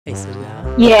Hey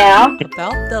Suga. Yeah.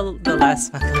 About the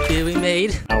last video we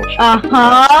made.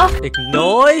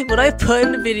 Ignore what I put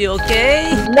in the video, okay?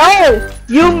 No!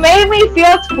 You made me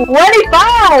feel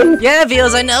 25! Yeah,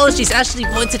 Vils, I know. She's actually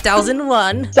born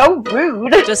 2001. So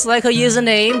rude. Just like her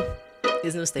username.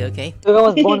 Is no mistake, okay? Suga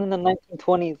was born in the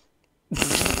 1920s.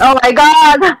 Oh my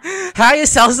god! How you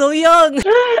sound so young?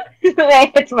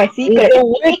 It's my secret.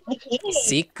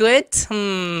 Secret?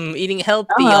 Eating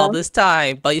healthy all this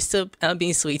time, but you still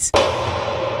being sweet.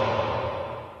 Oh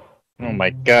my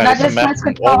god, it's a map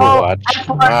from Overwatch.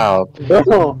 Wow.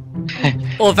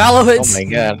 Oh, Valorant! Oh my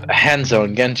god, Hanzo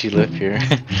and Genji live here.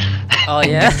 Oh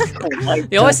yeah?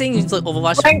 You're always saying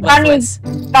Overwatch. Ganym's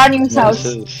house.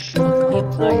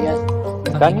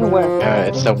 Gany where? Yeah,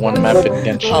 it's that one map in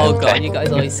Genshin. Oh god, you guys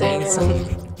always saying something.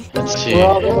 Let's see.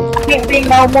 I'm being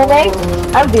normal,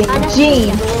 I'm being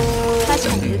Gene.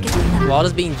 We're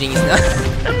just being jeans now. Oh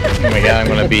my god, I'm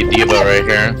gonna be Diva right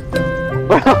here.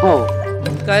 Bro!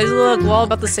 Guys, look, we're all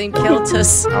about the same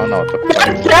Keltus. I don't know what the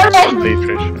fuck.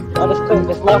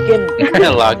 Just lock in.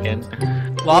 Lock in.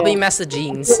 We're all being Master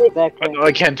Jeans. Exactly. Oh,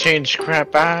 I can't change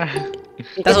crap, That's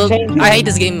what I hate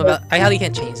this game about. I hardly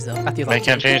can't change though. I feel I like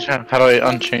can't change. How do I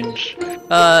unchange?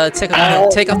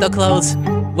 take off the clothes.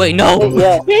 Wait, no.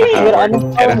 Yeah.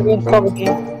 Reinstall the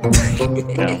game.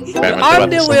 I'm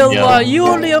the real one.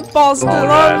 You're the imposter.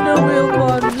 I'm the real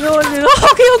one. You're the.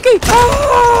 Okay.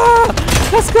 Ah!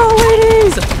 Let's go,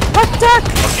 ladies. Attack!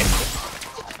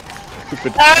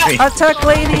 Attack,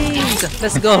 ladies.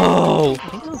 Let's go.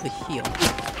 Over here.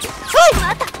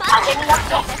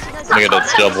 Look at that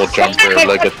double jumper.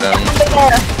 Look at them.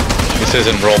 This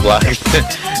isn't Roblox.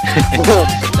 No.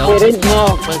 It is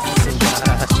now.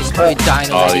 She's probably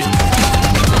dying already.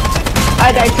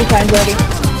 I died 2 times already.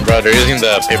 Bro, they're using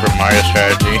the Paper Mario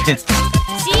strategy.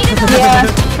 Yeah.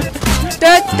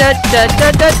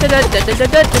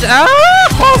 Ah!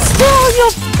 Hold still, you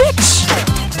bitch!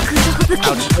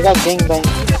 Ouch. I got gangbang.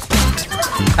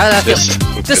 How did that feel?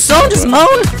 The song just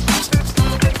moaned?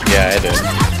 Yeah, I did.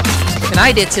 And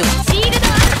I did too.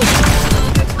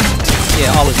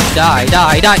 Yeah, always die.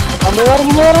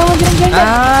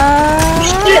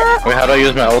 Wait, how do I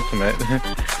use my ultimate?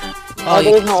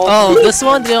 Oh, this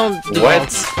one they don't do What?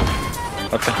 ults.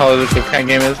 What the hell is this? What kind of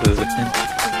game is this?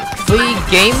 Free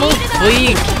game mode?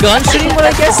 Free gun shooting mode,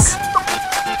 I guess?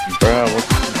 Bro,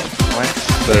 what?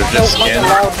 They're just skins? I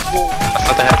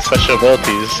thought they had special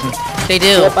abilities. They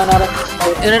do.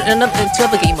 In two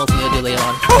other game modes we'll do later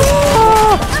on.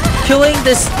 Killing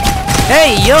this.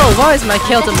 Hey, yo, why is my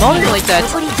Kelton moaning like that?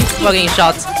 Fucking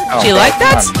shots. Oh, She like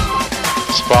that?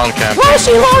 Spawn camp. Why is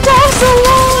she low down so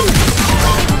long?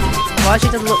 Why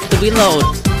she doesn't reload?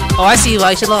 Oh, I see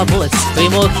why she lost bullets. 3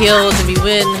 more kills and we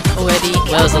win already.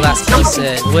 Where's the last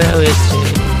person? Where is she?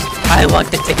 I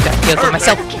want to take that kill for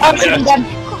myself.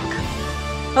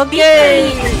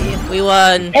 Okay, we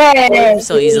won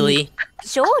so easily.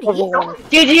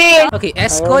 GG! Okay,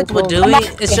 escort we're doing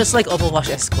is just like Overwatch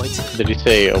escort. Did you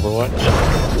say Overwatch?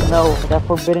 No, that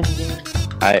forbidden game.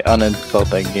 I uninstalled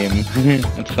that game.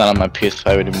 It's not on my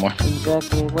PS5 anymore.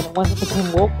 Exactly. Once it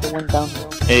became woke, it went downhill.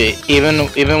 Hey, even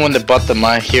when they bought the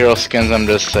My Hero skins, I'm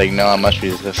just like, no, I must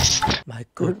resist. My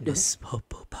goodness,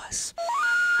 Popo Bus.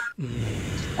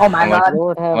 Oh my god.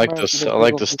 I like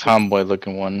this tomboy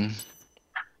looking one.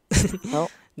 No.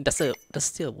 That's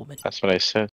still a woman. That's what I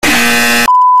said.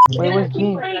 Wait, where's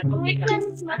Gene?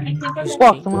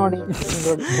 Fuck, someone already.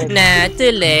 Nah,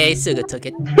 too late. Suga took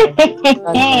it.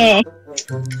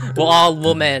 We're all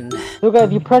women. Suga,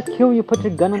 if you press Q, you put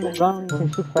your gun on the ground and you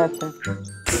can shoot faster.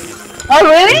 Oh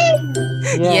really?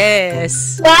 Yeah.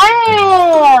 Yes.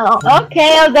 Wow!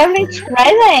 Okay, I'll definitely try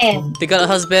that. They got a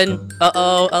husband.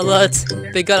 Uh-oh, alert.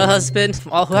 They got a husband.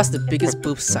 Who has the biggest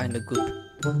boobs in the group?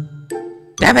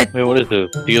 Damn it! Wait, what is this?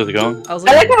 Deal's going? I was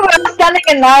I like, like how we're standing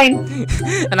in line.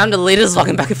 and I'm the latest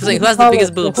walking back and forth saying, who has the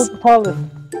biggest boobs? Who's the tallest?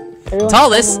 Everyone's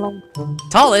Tallest? standing along.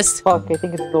 Tallest? Fuck, I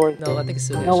think it's Zorg. No, I think it's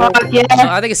Suga. No, Fuck yeah. No,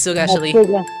 I think it's Suga actually. It's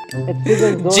Suga. It's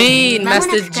Suga, Zorg. Gene!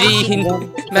 Master Gene!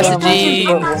 Master Gene!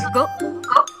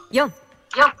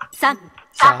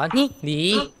 4、4、3、2、1、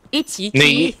 Knee.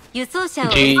 輸送車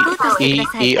をエスコートしてくだ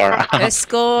さい。 G-E-E-R.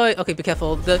 Escort! Okay, be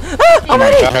careful. Oh my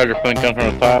god, I heard your phone come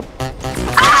from the top.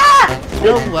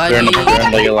 They're in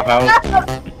Nobody. the yellow house.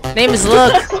 Name is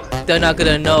Look! They're not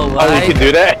gonna know Oh, why. you can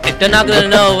do that? They're not gonna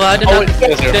know why.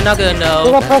 They're not gonna know.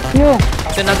 Suga, press Q.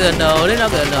 They're not gonna know. They're not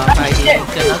gonna know. They're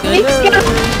not gonna know.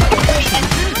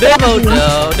 They won't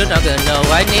know. They're not gonna know.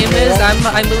 My name is. I'm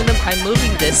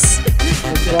moving this.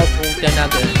 Exactly. They're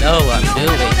not gonna know what I'm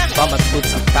doing. All my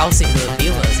boobs are bouncing to the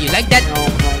viewers. You like that? Oh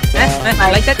my god.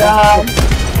 You like that? God.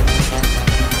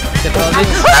 They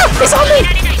saw me!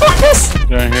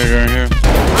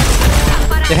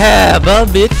 Yeah, bub,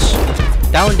 bitch.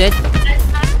 Down dead.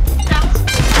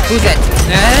 Who's that?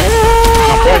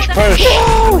 Push.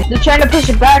 They're trying to push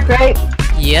it back, right?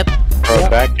 Yep. Throw it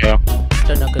back, yeah.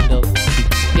 Don't knock it though.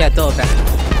 Yeah, throw it back.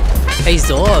 Hey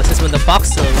Zorg, since when the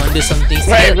boxer wanna do something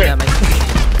Wait. yeah, man.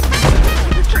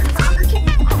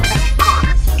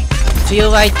 To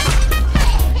your right.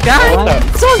 God!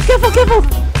 Zorg, careful!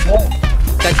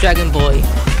 That dragon boy.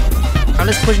 I'm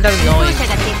just pushing that annoying. 者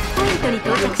がチェックポイントに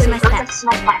到着しました。 Come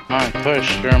on,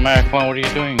 push. Jeremiah, come on, what are you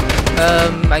doing?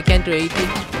 I can't do anything.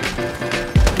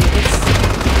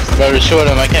 Better shoot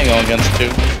him, I can't go against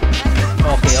two.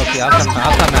 Okay, I'll come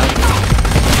out.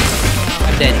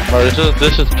 I'm dead. Bro,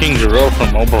 this is King Zero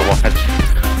from Overwatch.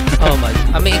 Oh my,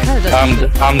 I mean it kinda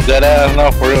does. I'm dead ass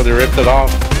now, for real, they ripped it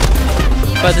off.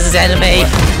 But this is anime. I'm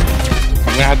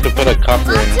gonna have to put a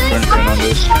copyright infringement on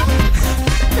this.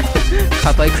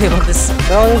 Copyright claim on this.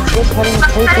 Bro, this heading a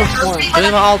paper form.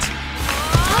 Doing my alt.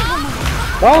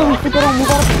 Bro, we gotta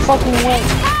fucking win.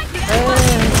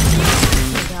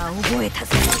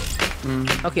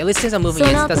 Okay, at least things are moving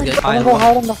in, that's good. I'm gonna go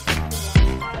hide in the...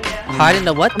 Hide in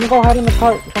the what? I'm gonna go hide in the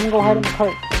cart.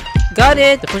 Got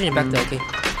it! They're pushing it back though, okay.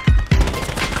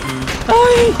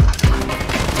 Hey!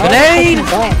 Grenade!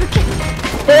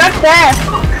 They're up there.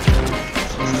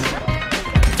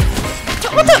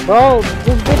 Bro,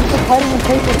 this bitch is hiding in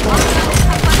paper form.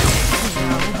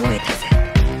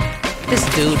 This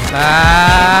dude.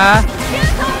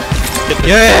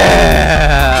 Yeah!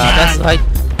 That's right.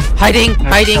 Hiding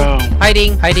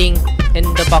in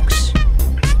the box.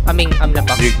 I'm in the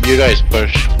box. You guys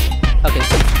push. Okay.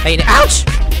 Hey, ouch!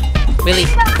 Really?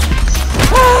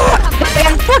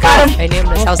 Hey,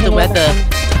 Nameless, how's the weather?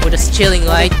 We're just chilling,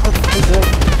 right?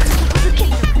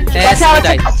 Yes, Watch out, we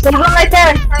died. there's one right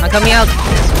there. I'm coming out.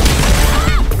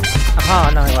 Aha,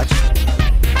 now I watch.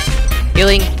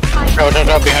 Healing. Bro,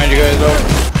 behind you guys though.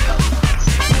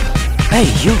 Hey,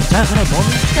 you, that gonna bomb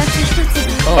me?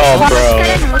 Oh, bro.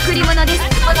 の贈り物です。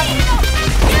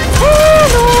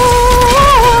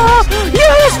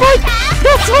 Yes, right!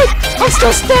 That's right! I'm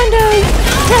still standing!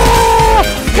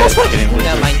 That's right!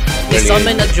 Never mind. They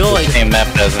summon a droid. Same map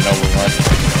as an Overwatch.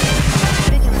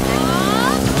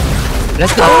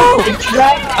 Let's go!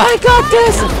 I got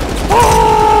this!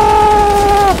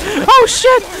 Oh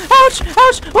shit! Ouch!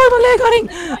 Why am I leg hurting?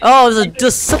 Oh,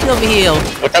 there's something over here.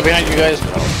 Look out behind you guys.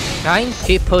 Nine,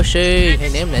 keep pushing. Hey,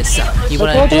 Nameless. You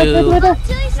wanna do...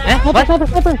 Eh? What?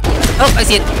 Oh, I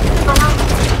see it.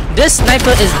 This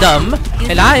sniper is dumb,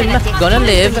 and I'm gonna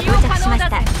live. 到着しまし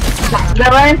た。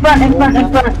 They're right in front.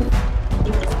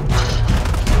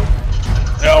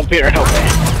 No, Peter, help me.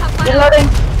 Reloading.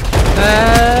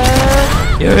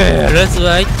 Yeah, that's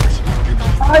right.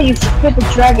 Oh, you stupid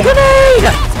dragon.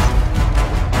 Grenade!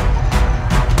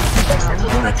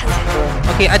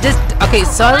 Okay,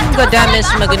 some got damage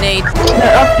from a grenade.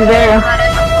 They're up there.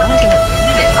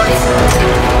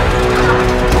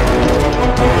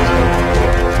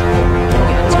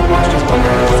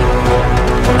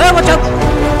 Oh, watch out!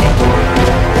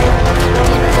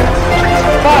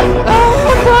 Fuck. Oh,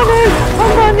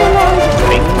 I'm running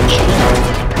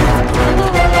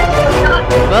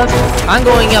Well, I'm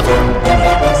going up.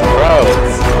 Bro.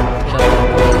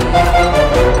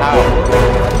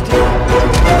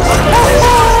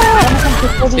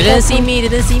 They didn't see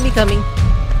me coming.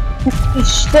 You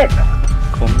shit.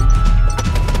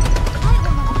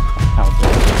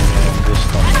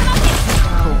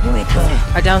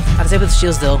 I down. I disabled the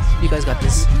shields though. You guys got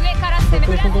this.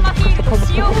 Halfway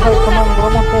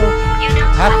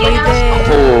there.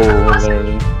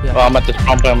 Oh, I'm at this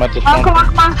pump. Come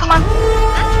on.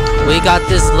 We got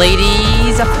this,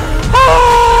 ladies.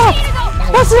 Ah!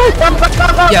 That's right.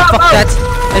 Yeah, fuck that.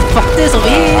 And fuck this over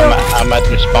here. I'm at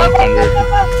the spawn 100.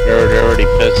 They're already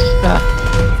pissed.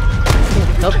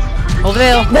 Nope. Over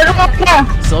there. They're up there.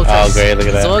 Zorg Oh, great, look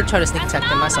at that. Zorg tried to sneak attack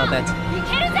them. I saw that.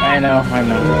 I know.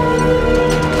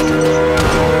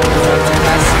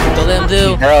 Don't let him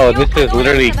do. Bro, this is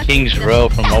literally King's Row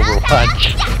from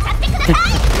Overwatch.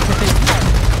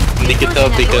 You can tell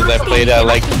because I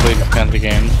like to play these kinds of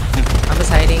games. I'm just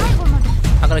hiding.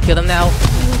 I'm gonna kill them now.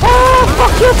 Oh,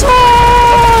 fuck you,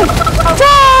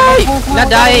 die! Not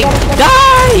dying.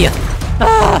 Die!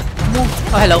 Ah.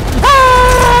 Oh, hello.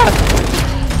 Ah!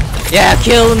 Yeah,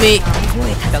 kill me.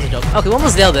 That was a joke. Okay, we're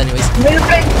almost there then, anyways.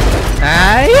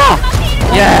 Ah, yeah!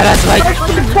 Yeah, that's right.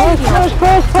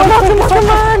 Come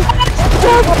on!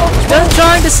 They're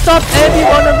trying to stop every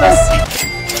one of us.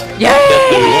 Yeah!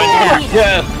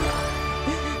 Yes!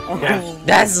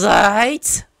 That's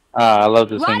right. I love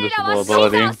this invisible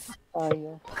ability.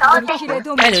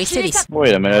 Anyways, titties.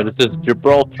 Wait a minute, this is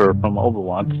Gibraltar from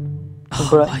Overwatch.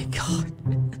 Oh my god.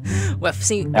 Well,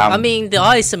 see, I mean, the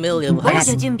eye is familiar. But 防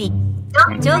御準備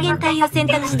上限帯を選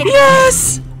択してくだ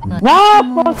yes!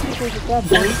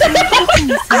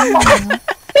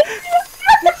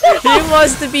 He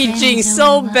wants to be Jing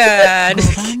so bad.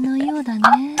 のようだ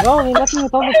ね No, they left me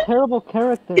with all the terrible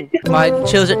characters. My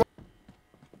children.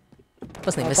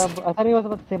 What's name is? I thought he was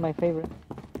about to say my favorite.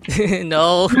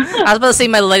 No, I was about to say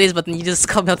my ladies, but then you just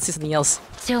come out to say something else.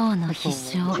 蝶の必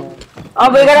勝 Oh,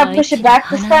 we gotta push it back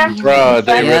this time? Bro,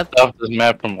 they Yep. ripped off this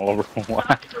map from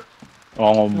Overwatch.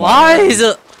 Oh my. Why is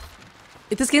it?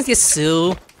 If this game gets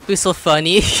Sue, it'd be so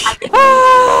funny. Shoot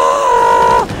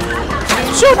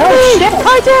me!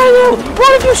 I dare you! Why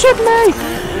did you shoot me?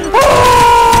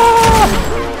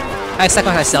 I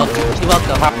sacrificed myself. You're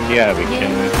welcome. You gotta be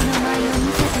kidding me.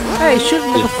 Hey, shoot me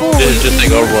like a fool. It's just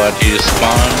like Overwatch, you just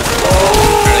spawn,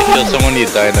 try to kill someone, you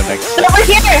die the next It's over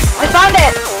here! I found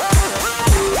it!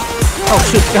 Oh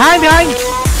shoot! Behind!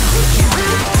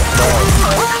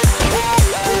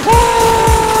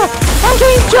 I'm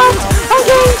getting jumped!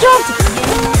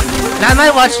 Now am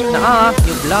I watching? Nah,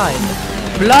 you're blind.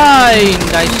 Blind!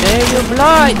 I say you're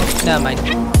blind! Never mind.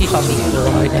 He found me.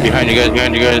 Behind you guys.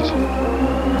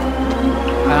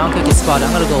 I don't think it's spotted.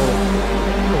 I'm gonna go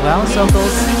around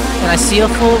circles. And I see a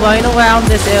fool running around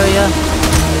this area.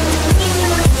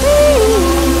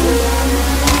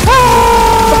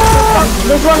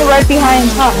 There's one right behind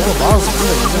top. Oh, balls of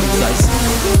you guys.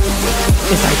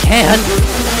 If I can.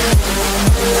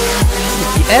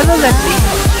 If you ever let me.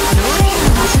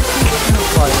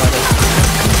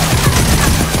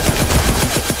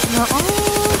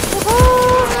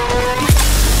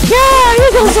 Yeah,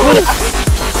 here goes someone.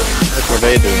 That's what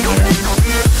they doing there.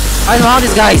 I'm around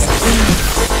these guys.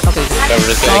 Okay. Cover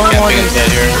this guy, camping his head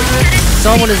here.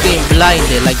 Someone is being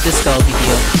blinded like this girl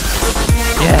video.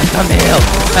 Yeah, come here.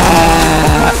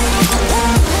 Ah.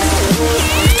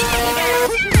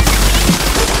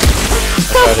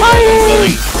 Stop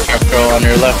fighting! Girl on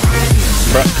your left.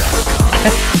 Bruh.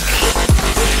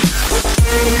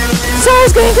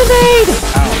 Someone's getting grenade!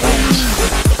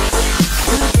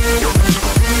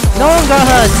 No one got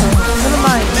hurt. Never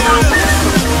mind.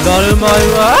 Not in my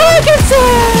way. I can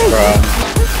say! Bruh.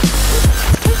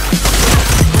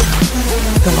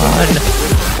 Come on.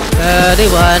 They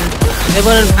won. It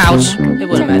wouldn't. Ouch. It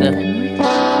wouldn't matter.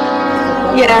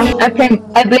 Yeah, I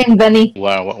blame Benny.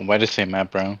 Wow, why did it say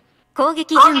map, bro? 攻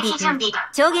撃準備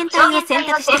上限帯を選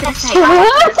択してください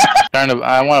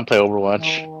I want to play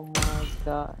Overwatch. Oh my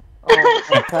god. Oh,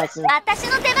 crackers. 私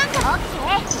の出番か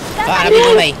Ah,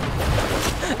 me.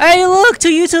 Hey, look, 2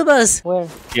 YouTubers. Where?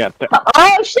 Yeah,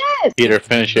 Oh shit! Peter,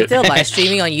 finish it. Still live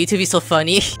streaming on YouTube is so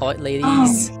funny. Alright,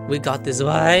 ladies, we got this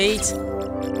right.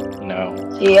 No,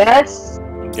 Yes.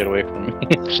 get away from me.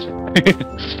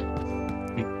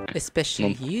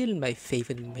 Especially you, my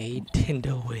favorite maid in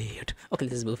the world. Okay,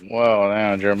 let's move. Whoa,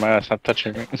 now Jeremiah, stop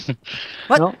touching me.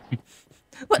 What? No.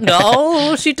 What?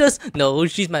 No, she does. No,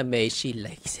 she's my maid. She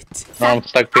likes it. No, I'm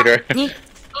stuck, Peter.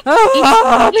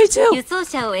 Oh, me too. 輸送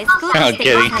車をエスコート I'm してく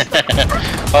kidding. ださい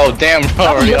Oh, damn, bro,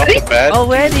 already off the bat.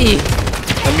 Already.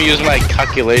 Let me use my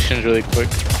calculations really quick.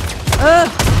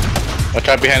 Watch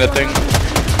out behind the thing.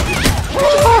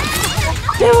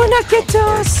 They will not get to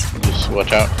us. Just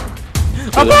watch out.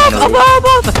 Above. I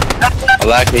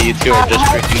like that you two are just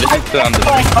freaking this on the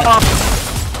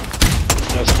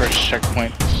That's first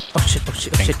checkpoint. Oh shit.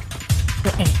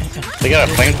 They got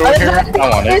a flamethrower here? I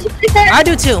want it. I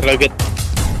do too. Go get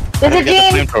There's a the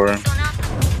Gene! flamethrower.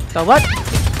 So what?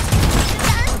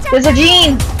 There's a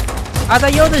Gene! I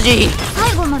thought you're the G. 最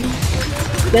後まで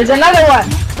There's another one!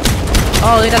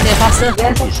 Oh, that's the imposter.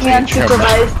 Yes, it's me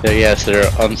unsupervised. Yes, they're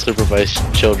unsupervised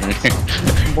children.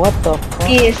 What the fuck?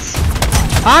 Yes.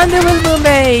 I'm the real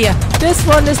May. This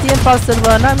one is the imposter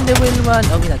one. I'm the real one.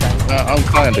 Oh, we're not dying. I'm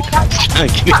calling the cops.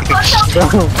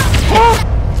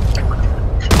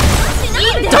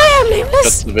 Damn, Nameless.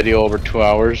 That's the video over 2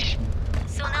 hours.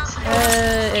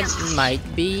 It might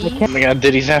be. Oh my god,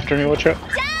 Diddy's after me, watch out.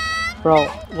 Bro.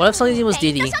 What if something was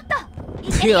Diddy?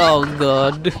 Oh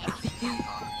god.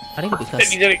 I think because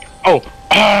Diddy. Oh!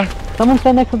 Someone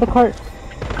stand next to the cart.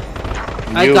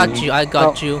 I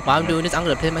got you. While I'm doing this, I'm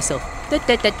gonna play myself. Hey,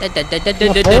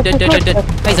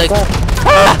 Zorg.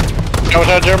 Watch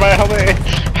out, Jeremiah, help me!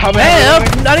 Help me! Hey, help!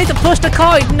 I need to push the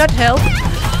car, not help.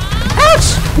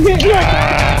 Ouch!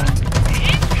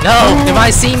 No, they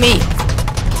might see me.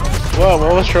 Whoa,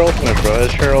 what was her ultimate, bro?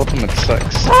 Her ultimate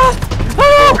sucks. Guys,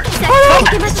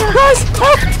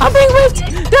 I'm being whipped!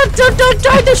 Don't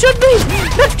try to shoot me!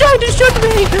 Don't try to shoot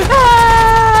me!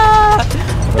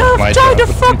 Don't try to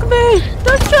fuck me!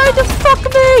 Don't try to fuck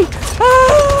me!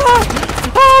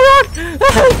 Alright!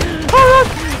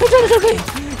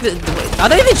 Are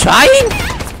they even trying?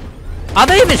 Are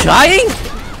they even trying?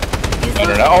 I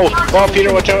don't know. Oh,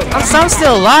 Peter, watch out. I'm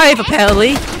still alive,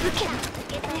 apparently.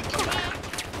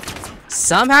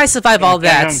 Somehow I survived all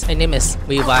that. Hey, Nameless,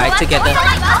 we ride together.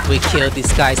 We kill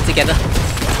these guys together.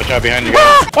 Watch out behind you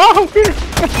guys. Oh, Peter!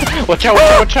 Watch out,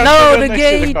 watch out. No, the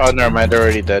gate! Oh, never mind, they're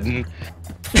already dead.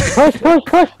 Push.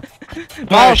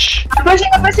 Push!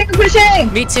 I'm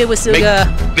pushing! Me too with Suga.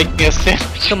 Make me a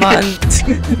sandwich. Come on.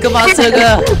 Come on,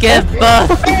 Suga. Get buff.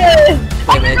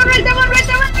 Right Damn it. there!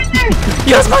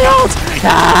 Use my ult!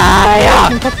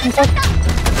 Ah,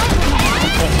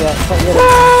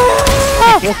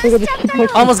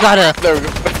 almost got her. There we go.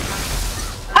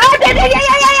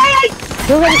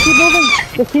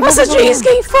 What's the tree? He's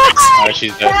getting fucked! Oh,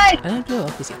 she's dead. I don't know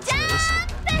if he's getting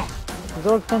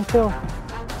Zorg can kill.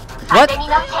 What?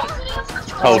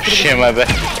 Oh shit, my bad.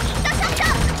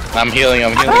 I'm healing.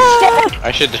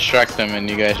 I should distract them and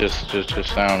you guys just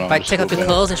I don't know. If I take off your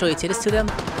clothes and show your titties to them?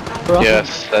 Bro.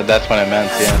 Yes, that's what I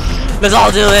meant, yes. Let's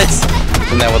all do it!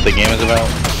 Isn't that what the game is about?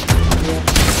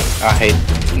 Yeah. I hate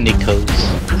Nikos.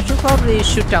 I should probably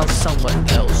shoot down someone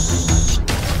else.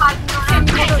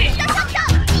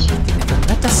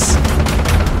 Let us.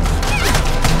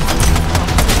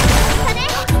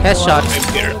 Headshot.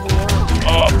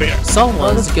 Oh, Peter.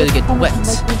 Someone's gonna get wet.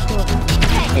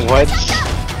 What?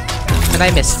 And I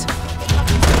missed.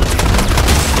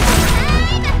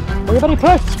 Everybody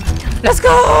push! Let's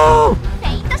go!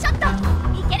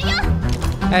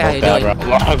 Hey, how you doing?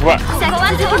 Bro, I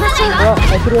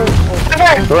threw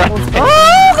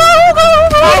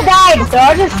I died, so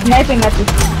I'm just sniping at this.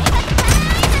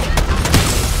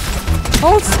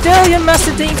 Hold still, you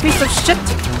mastodon piece of shit!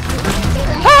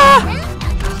 Ah!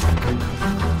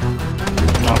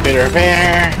 No, Peter.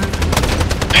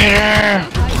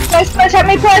 Push, help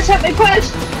me push!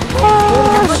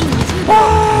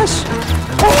 Push!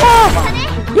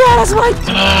 Yeah, that's right!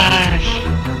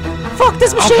 Fuck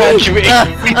this machine! I'll punch you.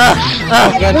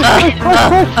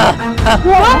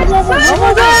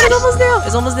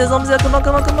 It's almost there!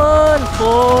 Come on!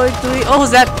 4, 3. Oh,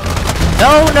 who's that?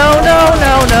 No!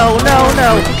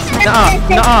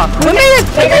 Nuh-uh! We made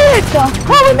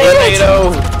it!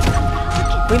 Oh,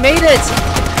 we made it!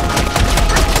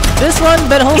 This one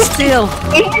better hold still.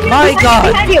 My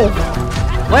God!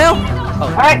 Well,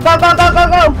 Alright, go!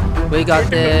 we got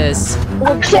this.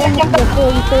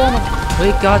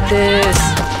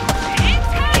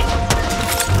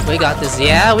 We got this.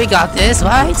 Yeah, we got this,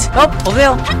 right? Oh, over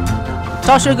there.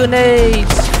 Toss your grenades.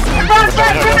 In front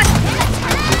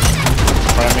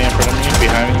of me,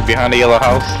 behind the yellow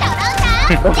house.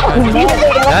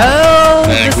 No,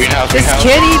 this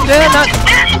kitty better not.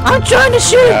 I'm trying to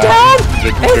shoot it down.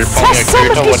 It has so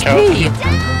much HP.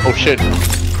 Oh shit.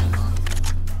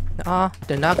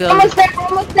 They're not gonna. Almost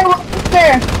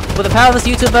there! For the power of us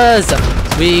YouTubers,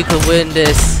 we could win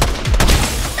this.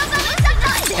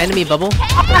 Enemy bubble.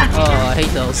 Oh, I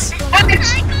hate those.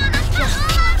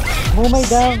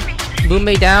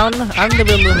 Boomay down. I'm the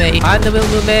real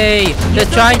Boomay. They're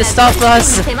trying to stop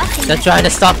us.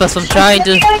 From trying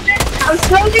to. I'm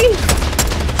slowly.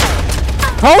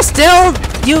 Hold still,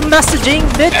 you messaging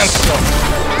bitch.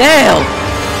 Damn.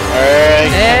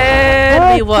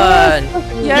 Everyone.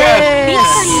 Yes.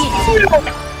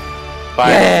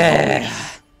 Yeah.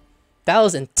 That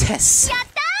was intense.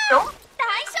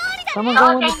 Someone go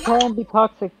in the chat and be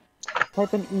toxic.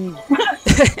 Type in E.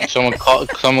 Someone called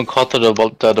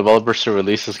the developers to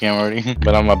release this game already.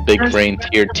 But I'm a big brain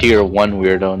tier 1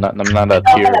 weirdo. I'm not a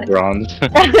tier bronze.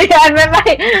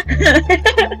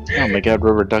 Oh my god,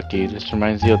 Rubber Ducky. This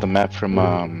reminds you of the map from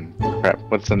crap.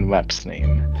 What's the map's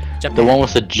name? Japan. The one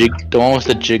with the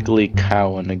jiggly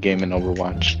cow in the game in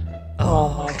Overwatch.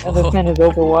 Oh, this man is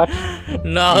Overwatch.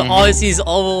 No, all I see is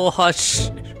Overwatch.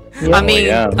 Yeah. I mean,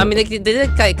 yeah. they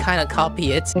did kind of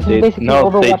copy it. This is basically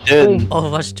No, they Overwatch did. 3.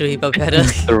 Overwatch 3, but better.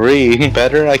 3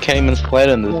 better? I can't even slide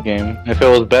in this game. If it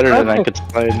was better, then I could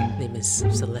slide. Name is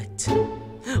select.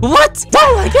 What?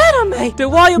 Don't like anime. Then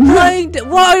why are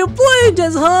you playing?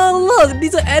 This? Huh? Look,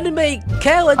 these are anime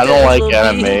characters. I don't like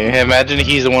anime. Imagine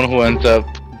he's the one who ends up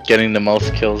getting the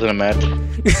most kills in a match.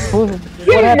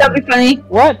 That'd be funny.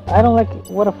 What? I don't like.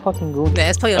 What a fucking goon.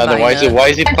 Let's play Then why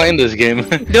is he playing this game?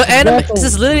 No anime. This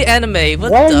is literally anime.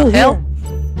 What Why are the you hell?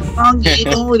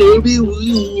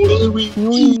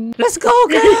 Let's go,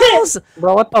 girls!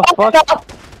 Bro, what the fuck?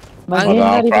 My Hold game's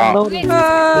not even bro. loading. No,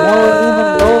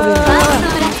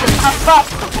 it's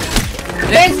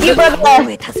Thank you,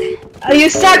 brother. You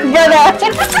suck, brother.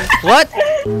 What?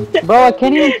 even loading. Bro, I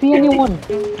can't even see anyone.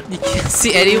 You can't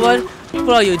see anyone? What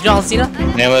are you, John Cena?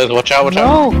 Nameless, watch out, watch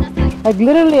out. No. Like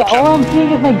literally, all I'm seeing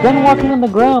is my gun walking on the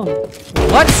ground.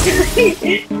 What?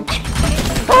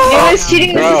 It was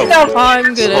cheating the system.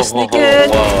 I'm gonna sneak in.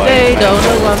 They don't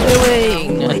know what I'm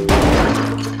doing.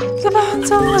 Come on,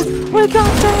 Zorg. We got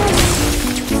this.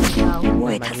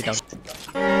 Wait, we don't.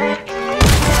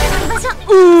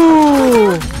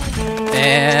 Ooh.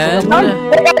 And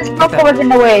Smoke was in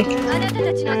the way.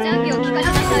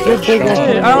 I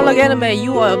don't like anime.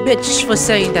 You are a bitch for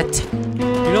saying that.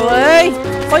 You know what?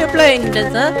 Why you playing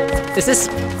this, huh? Is this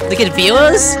to get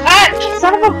viewers? Ah,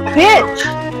 son of a bitch!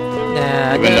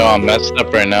 Nah, Even though I'm messed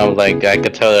up right now, like I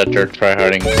could tell that they're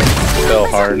tryharding so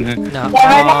hard. no.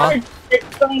 I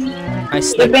They're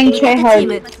slept. being tryhard.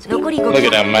 Look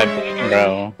at that, my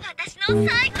bro.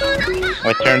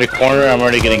 I turn the corner, I'm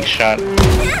already getting shot.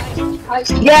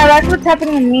 Yeah, that's what's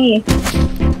happening to me.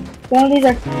 Some of these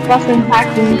are fucking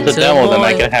hacking. The demo, then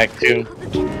I can hack too.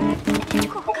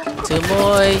 Two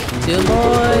more.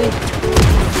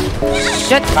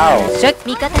 Shit! Ow. Shit!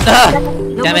 Ah,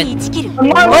 damn it!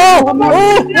 Oh, Oh boy!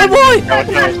 We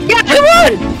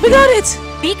won! We got it!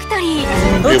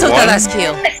 Who We took the won? last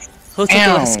kill? Who took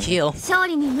the last kill?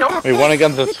 We won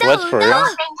against the sweats for real?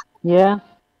 Yeah.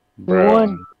 Bro.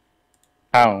 Won.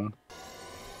 How?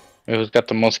 Who's got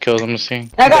the most kills? I'm seeing.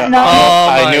 I got no. Oh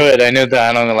I my- knew it. I knew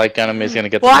that. I don't like anime is gonna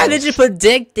get. Why the did you most.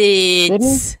 predict Did he?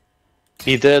 it?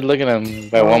 He did. Look at him.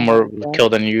 By one more kill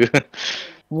than you.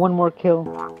 One more kill.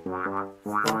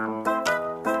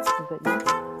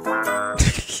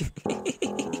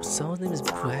 Someone's name is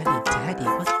Brady Daddy.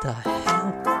 What the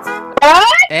hell?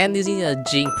 What? And using a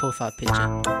Jing profile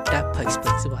picture. That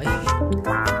explains why.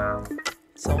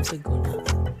 Someone's gonna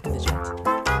in the chat.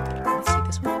 Can I see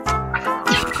this one?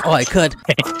 Oh, I could.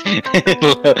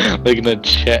 Look at the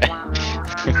chat.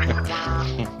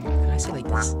 Can I say like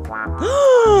this? I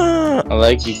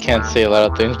like you can't say a lot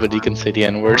of things, but you can say the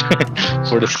N-word.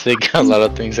 For the sake of a lot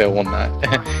of things I will not.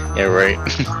 Yeah, right.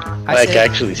 I can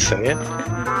actually say it.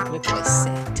 Maybe I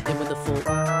said it with the full.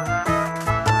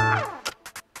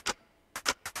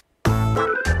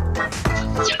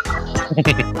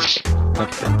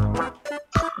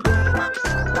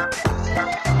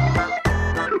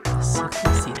 So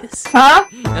can you see this? Huh?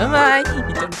 Never mind. You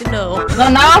don't need to know. No,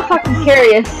 now I'm fucking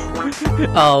curious.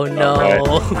 Oh no.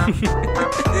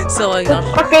 So I got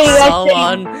Okay, you guys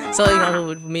someone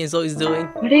what me and Zoe's doing.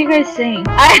 What are you guys saying?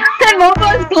 I'm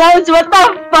almost close. What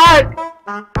the fuck?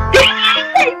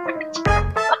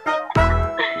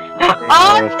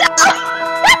 Oh no!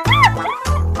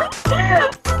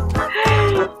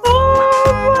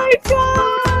 Oh my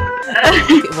god!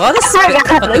 What is I got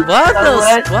okay, this. what are those?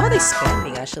 What? What are they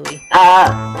spamming actually?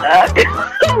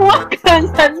 What kind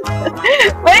of...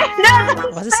 Wait, no!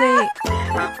 What does it say?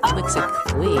 It looks like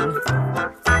clean.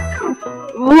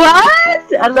 What?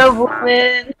 I love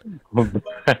women.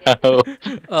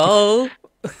 Oh,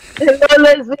 Hello,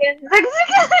 lesbians.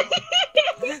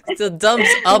 the thumbs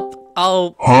up.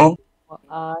 Oh,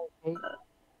 I hate.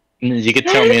 You could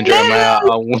tell me and Jeremiah.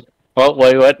 What?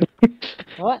 Wait, what?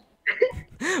 What?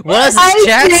 what is I this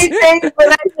chat? see things that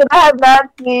I should have not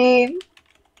seen.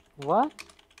 What?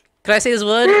 Can I say this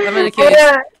word? I'm really curious.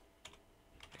 Yeah.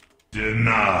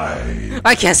 Denied.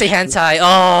 I can't say hentai.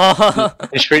 Oh.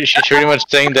 She's pretty much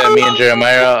saying that me and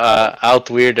Jeremiah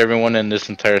out-weird everyone in this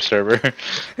entire server.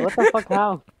 What the fuck?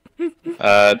 How?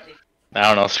 I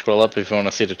don't know. Scroll up if you want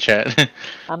to see the chat.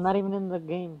 I'm not even in the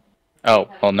game. Oh,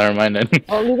 well, never mind then.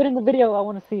 Oh, leave it in the video. I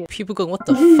want to see it. People going, what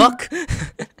the fuck?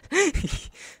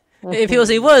 And people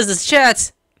say, what is this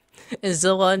chat? And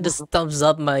someone just thumbs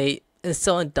up my. And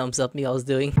someone thumbs up me. I was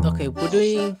doing. Okay, we're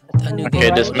doing a new Okay,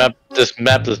 game. this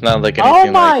map does not look Oh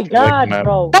anything my like god, map.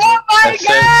 bro. Oh my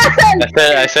god!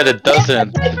 I said it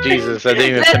doesn't. Jesus, I didn't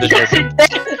even finish my sentence.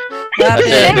 I Happened.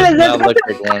 said it does not look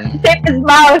like one. Take his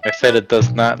mouth. I said it does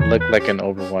not look like an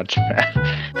Overwatch map.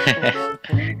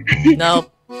 No,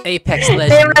 Apex They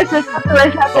Legends. must have something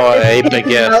like Oh, Apex,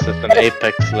 yes, it's an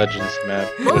Apex Legends map,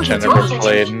 which I never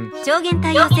played. 上限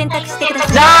体を選択してくだ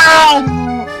さい No!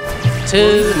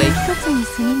 Too late. 一つに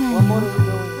過ぎない What mode are we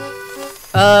doing?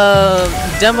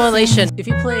 Demolition. If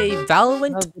you play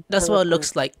Valorant, that's what it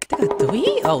looks like. I think I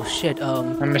 3? Oh shit,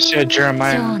 I'm Mr.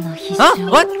 Jeremiah. 今日の必 Huh?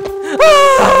 勝 What?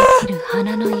 散る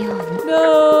花のように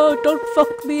No, don't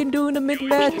fuck me and doing a mid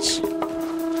match.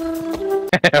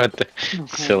 What the-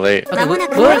 so late. ま Okay, もな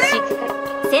く what? 開始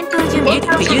戦闘準備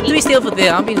Okay, you three stay over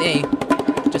there. I'm in A.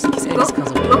 Just in case any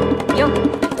comes over.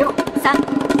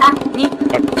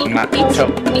 3、2、Not 1 so.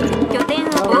 拠点を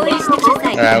防衛してくだ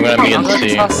さい Alright, I'm gonna be I'm in gonna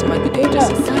C. toss my grenade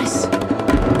just in case.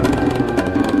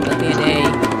 Let me in A.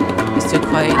 It's too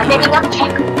quiet here.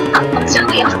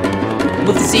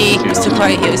 Move to C. It's too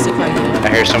quiet here. It's too quiet here. I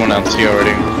hear someone on C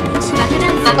already.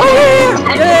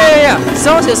 Yeah.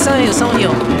 Someone's here.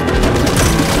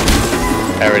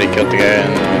 I already killed the guy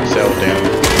in cell down.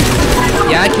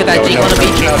 Yeah, I killed that G wannabe.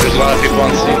 No, there's a lot of people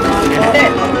on scene.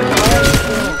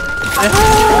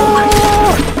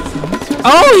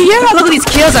 Oh yeah, look at these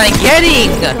kills I'm getting!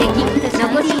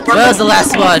 Where's the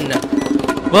last one?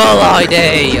 OLOY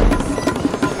day!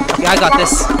 Yeah, I got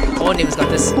this. Oh, Nameless got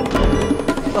this.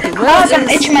 Okay, Oh, I'm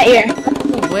itching my ear.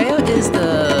 where is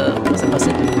the... What's that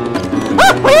person?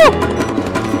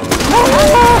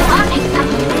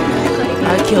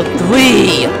 I killed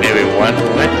 3! Maybe one.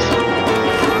 What?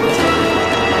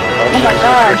 Oh my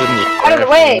god. Out of the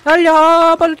way.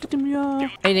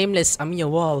 Hey Nameless, I'm in your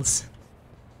walls.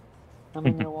 I'm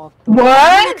in your wall.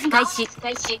 What?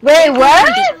 Wait,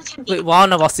 what? Wait,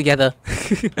 one of us together.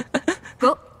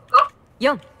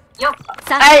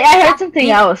 I heard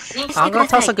something else. I'm gonna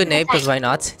toss a grenade because why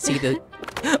not? See the...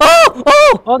 Oh!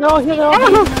 Oh no, here they are!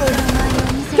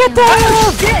 Get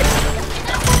down!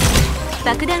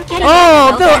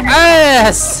 Oh, the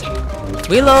ass!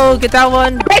 Reload, get that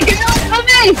one.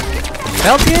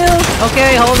 Help you?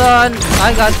 Okay, hold on.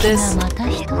 I got this.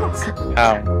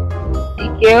 How?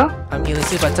 Thank you. I'm healing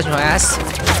too by touching my ass.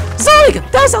 Zorg!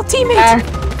 That's our teammate!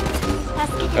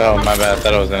 Oh, my bad. I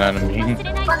thought it was an enemy.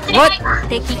 What?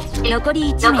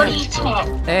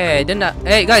 Hey, they're not.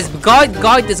 Hey, guys, guard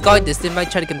this. They might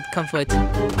try to come for it.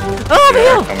 Oh, over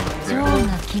here!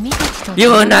 You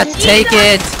will not take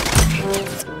it!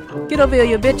 Get over here,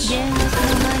 you bitch!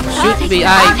 Shoot me,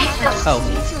 Oh.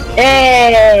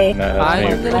 Hey. No, that's me I'm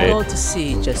every gonna day. go to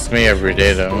see just... It's me every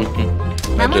day though.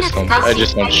 I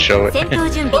just don't show it. Shit,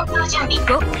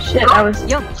 I was.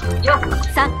 Peter,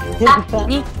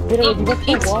 you got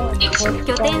the wall.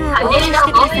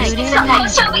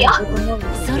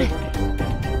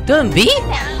 Doing B?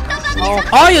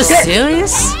 Are you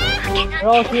serious? They're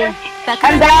all here.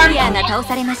 I'm down.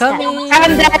 Coming.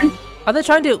 I'm dead. Are they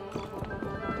trying to...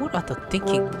 What are they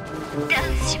thinking?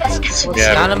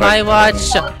 Yeah, Not on my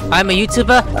watch. I'm a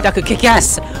YouTuber that could kick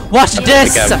ass. Watch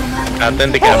this. I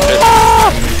think they got pissed.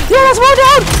 Yeah, that's one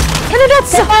down. And then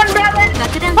that's... Come on, brother.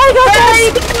 I got this.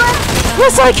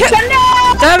 Yes, I can.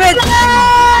 Damn it.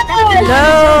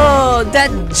 No, that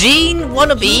Gene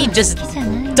wannabe just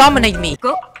dominate me.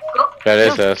 That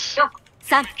is us.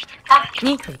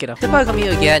 Get off. They're probably coming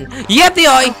here again. Yep, they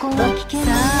are.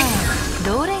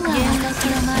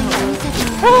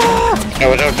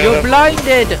 You're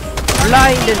blinded.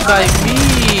 Blinded by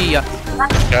me.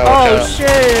 Oh shit!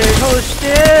 Oh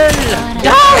still!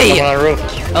 Die!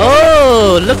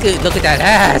 Oh, look at that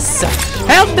ass!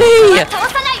 Help me!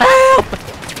 Help!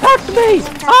 Help me!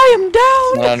 I am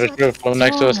down! On the roof. Go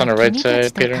next to us on the right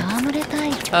side, Peter.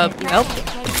 Help!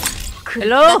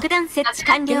 Hello? Can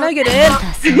I get in?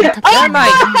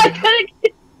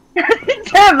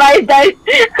 Jeremiah died.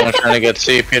 I'm trying to get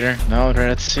C, Peter. No, they're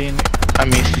at C. I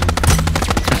mean,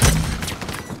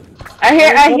 I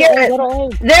hear it.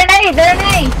 They're an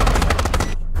A.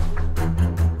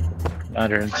 no,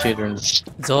 they're in C. They're in C.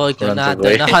 Zorg, they're Runs not.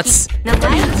 away. They're not. I'm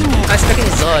stuck in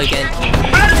Zorg again.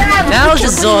 Now it's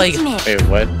just Zorg. Wait,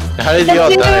 what? How did you all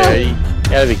die? You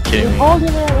gotta be kidding me.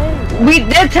 We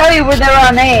did tell you where they were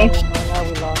on A.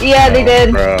 Yeah, they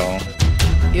did. Bro.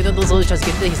 Even though Zorg tries to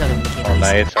get there, he's not gonna get Oh, there.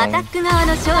 nice.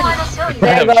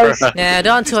 There it goes. Nah,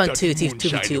 they're on 2-on-2,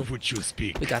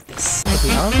 2v2. We got this.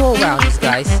 Okay, I'm gonna go around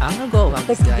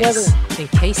these guys. In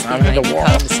case they I'm in might the come wall.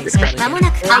 and see something.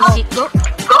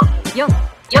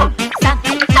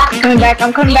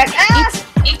 I'm coming back. Ah!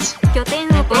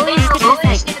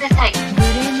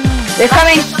 They're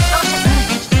coming.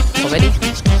 Already?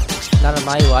 Not on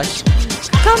my watch.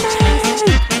 Coming!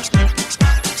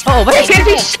 Oh, wait!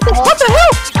 What the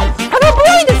hell? I got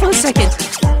blinded for a second!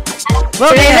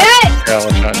 Well, Did yeah.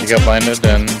 Yeah, you got blinded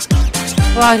and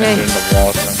What are they? they're in the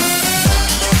wall. So.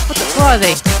 What are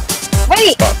they?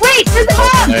 Wait, there's a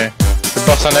bomb. The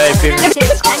boss on A, Peter. There's a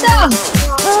bomb down.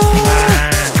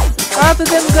 After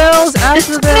them, girls!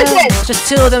 After them! Just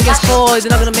 2 of them against 4. They're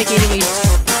not gonna make enemies.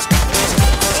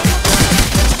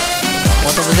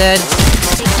 One over there.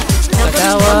 Got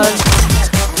that one.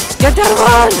 Get that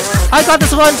one! I got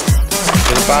this one!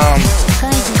 There's a bomb.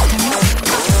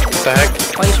 What the heck?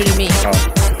 Why are you shooting me?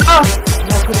 Oh.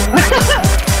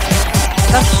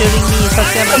 Stop shooting me, stop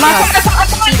stabbing me.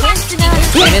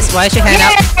 Nameless, why is your hand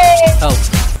out? Oh.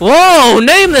 Whoa!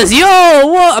 Nameless! Yo!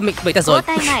 Whoa! I mean, wait, that's Zorg.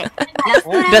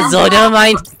 That's Zorg, never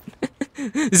mind.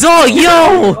 Zorg,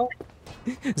 yo!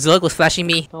 Zorg was flashing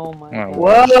me. Oh my Oh. god.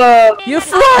 Whoa. You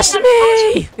flashed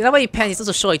me! Is that why you pants? He's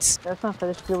also shorts. That's not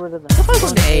finished. Get rid of I'm that. probably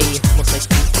going to A, most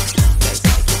likely.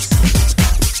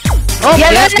 Oh,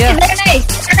 Yeah, yeah, they're an A.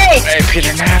 Hey,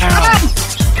 Peter, now!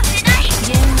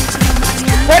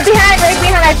 Right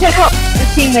behind, I took out the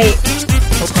teammate.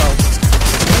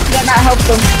 Did not help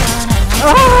them.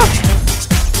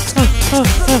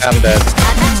 I'm dead.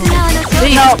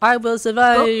 No. I will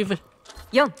survive.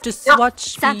 Just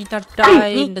watch me not die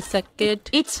in a second.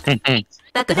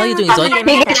 What the hell are you doing, Zorg?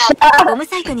 He gets shot.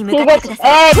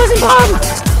 Hey, prison bomb!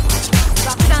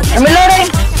 I'm reloading!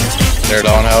 They're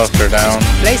down, house, they're down.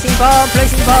 Placing bomb,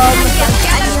 placing bomb!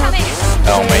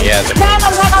 Oh my god. Down!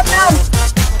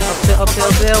 Up.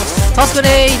 Toss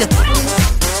grenade!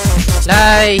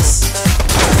 Nice!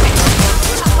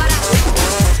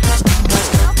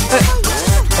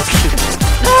 Oh shoot.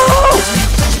 No!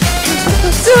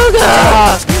 Suga!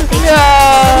 No!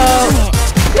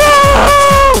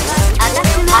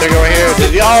 They're over here.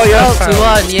 Oh, yes!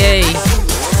 2-1, yay!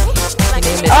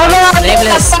 Oh no,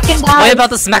 Nameless! fucking Were you about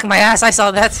to smack my ass? I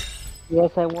saw that!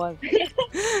 Yes, I was.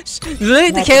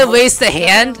 Literally, the kid raised the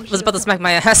hand, was about to smack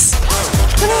my ass.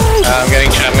 I'm getting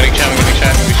shot.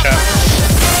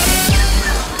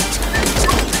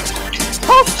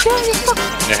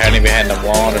 They're hiding behind the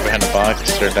wall, they're behind the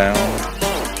box, they're down.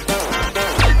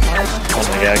 Oh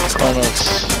my god,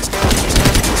 Kronos.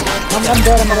 I'm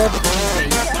dead.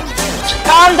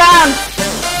 Calm down!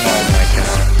 Oh my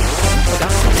god.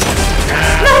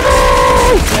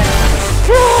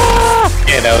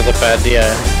 Yeah, that was a bad idea.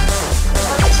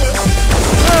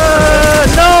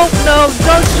 No,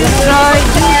 don't you try!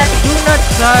 Do not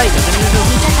try!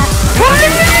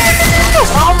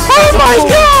 Oh my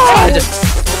god!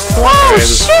 Oh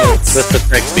shit! Let's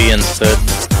protect B instead.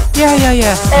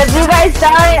 Yeah. If you guys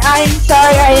die, I'm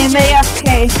sorry, I am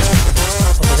AFK.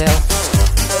 What the hell?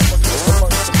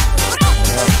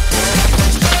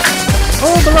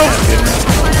 Oh, below!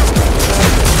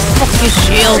 Fuck your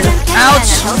shield!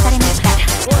 Ouch!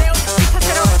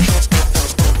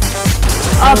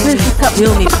 Oh, please,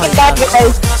 Heal me, fucking bad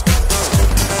guys.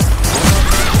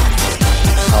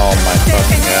 Oh my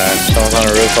fucking god. Someone's on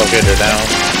the roof, okay, they're down.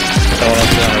 Someone else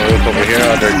is on the roof over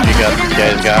here, you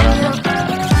guys got them.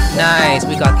 Nice,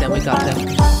 we got them.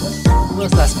 Who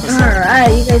was last person?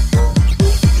 Alright, you guys.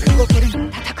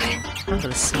 I'm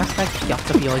gonna smack my yacht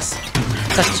of yours.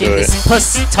 Touching this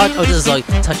touch. Oh, this is Zorg.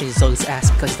 Touching Zorg's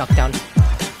ass because he's knocked down.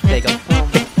 There you go.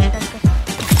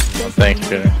 Oh, thank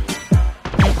you.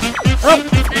 Oh!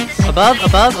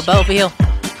 Above, over here.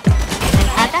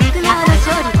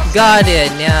 Got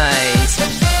it, nice.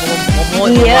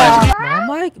 One more. Yeah.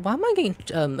 Why am I getting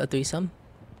a threesome?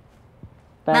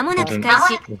 Isn't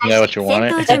that what you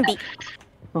wanted?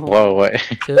 Whoa, wait.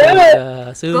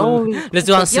 Suga. Let's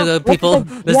do on Suga, people.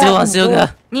 Let's do on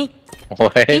Suga.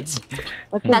 What?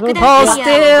 Hold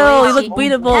still! You look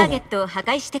beatable!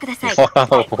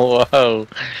 Whoa.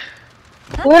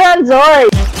 We're on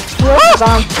Zorg. Watch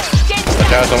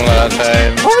out, someone on that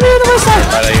side.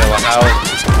 Right at your house.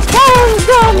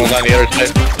 Someone's on the other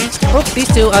side. Oh, these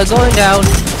two are going down.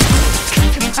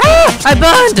 Ah! I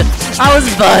burned! I was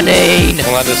burning!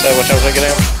 Someone on this side, watch out, get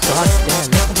out. God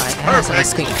damn, look at my ass on the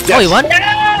screen. Oh, you won?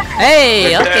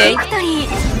 Hey, okay.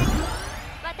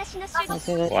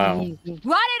 Wow.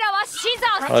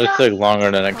 Oh, this took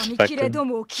longer than expected. It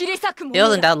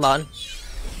wasn't that long.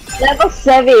 Level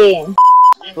 7.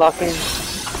 Locking.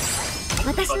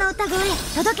 私の歌声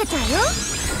届けちゃうよ。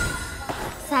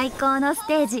最高のス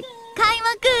テージ開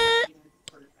幕。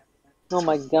 Oh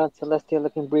my god, Celestia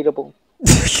looking breathable.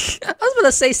 I was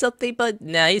gonna say something, but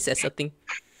nah, he said something.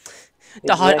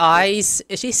 The hot eyes.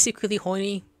 Is she secretly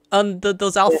horny?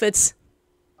 Those outfits.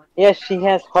 Yes, she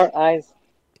has hard eyes.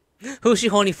 Who's she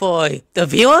horny for? The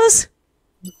viewers?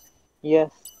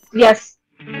 Yes. Yes.